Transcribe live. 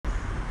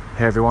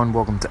Hey everyone,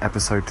 welcome to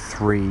episode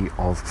 3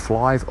 of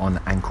Flive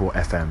on Anchor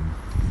FM.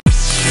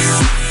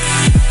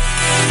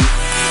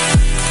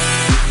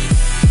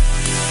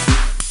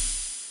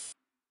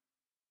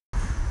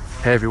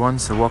 Hey everyone,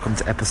 so welcome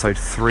to episode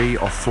 3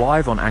 of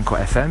Flive on Anchor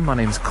FM. My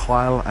name's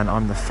Kyle and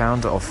I'm the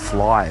founder of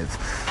Flive.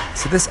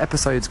 So this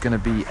episode's going to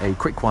be a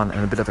quick one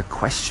and a bit of a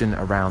question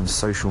around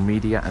social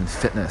media and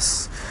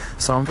fitness.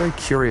 So I'm very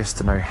curious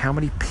to know how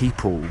many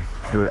people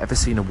who have ever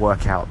seen a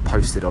workout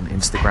posted on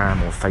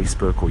Instagram or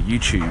Facebook or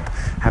YouTube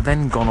have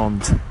then gone on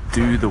to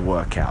do the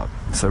workout.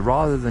 So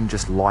rather than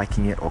just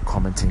liking it or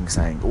commenting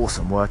saying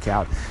awesome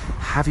workout,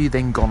 have you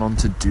then gone on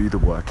to do the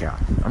workout?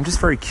 I'm just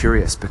very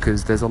curious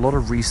because there's a lot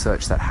of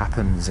research that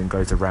happens and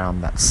goes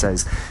around that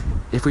says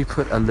if we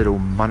put a little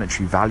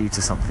monetary value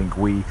to something,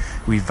 we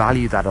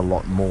value that a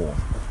lot more.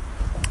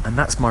 And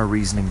that's my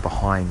reasoning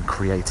behind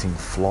creating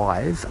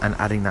Flive and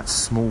adding that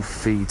small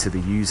fee to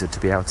the user to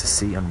be able to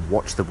see and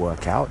watch the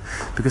workout,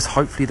 because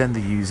hopefully then the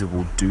user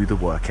will do the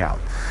workout.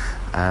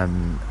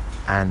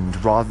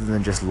 And rather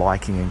than just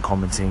liking and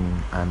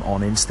commenting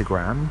on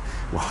Instagram,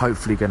 we're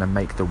hopefully going to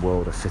make the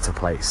world a fitter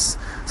place.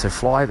 So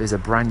Flive is a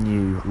brand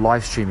new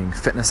live streaming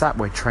fitness app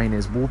where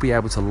trainers will be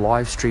able to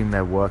live stream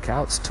their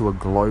workouts to a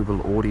global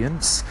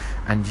audience,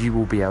 and you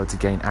will be able to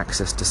gain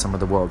access to some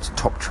of the world's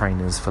top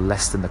trainers for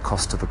less than the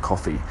cost of a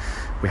coffee.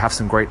 We have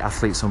some great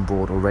athletes on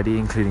board already,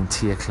 including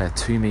Tia-Clair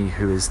Toomey,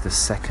 who is the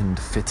second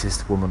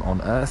fittest woman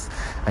on earth,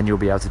 and you'll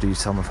be able to do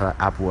some of her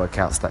ab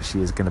workouts that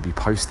she is going to be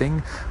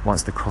posting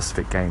once the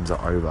CrossFit Games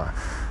are over.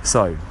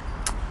 So,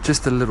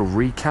 just a little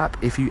recap.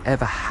 If you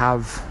ever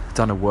have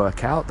done a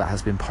workout that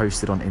has been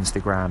posted on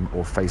Instagram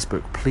or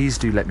Facebook, please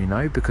do let me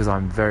know, because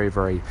I'm very,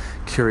 very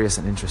curious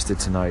and interested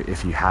to know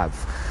if you have.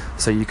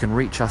 So you can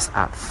reach us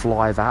at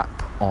Flive App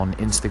on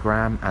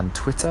Instagram and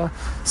Twitter,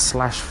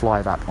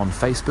 /Flive App on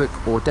Facebook,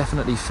 or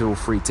definitely feel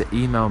free to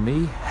email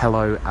me,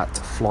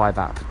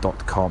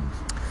 hello@fliveapp.com.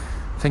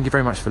 Thank you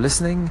very much for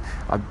listening.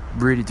 I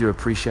really do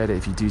appreciate it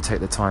if you do take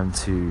the time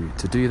to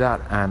do that,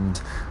 and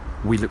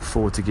we look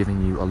forward to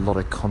giving you a lot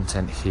of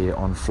content here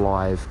on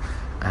Flive,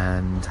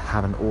 and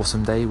have an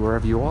awesome day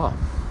wherever you are.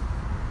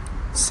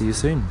 See you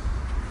soon.